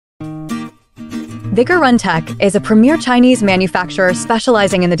Vigor Run Tech is a premier Chinese manufacturer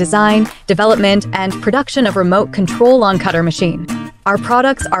specializing in the design, development, and production of remote control lawn cutter machine. Our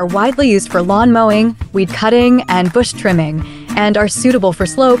products are widely used for lawn mowing, weed cutting, and bush trimming, and are suitable for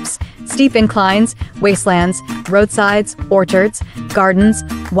slopes, steep inclines, wastelands, roadsides, orchards, gardens,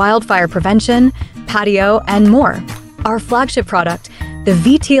 wildfire prevention, patio, and more. Our flagship product, the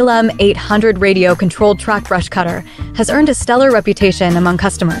VTLM 800 radio-controlled track brush cutter, has earned a stellar reputation among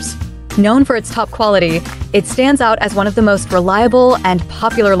customers. Known for its top quality, it stands out as one of the most reliable and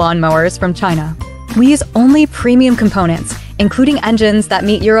popular lawn mowers from China. We use only premium components, including engines that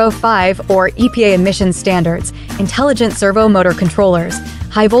meet Euro 5 or EPA emissions standards, intelligent servo motor controllers,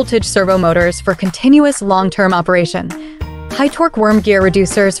 high-voltage servo motors for continuous long-term operation, high-torque worm gear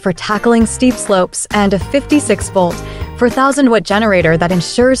reducers for tackling steep slopes, and a 56-volt, 4,000-watt generator that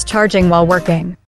ensures charging while working.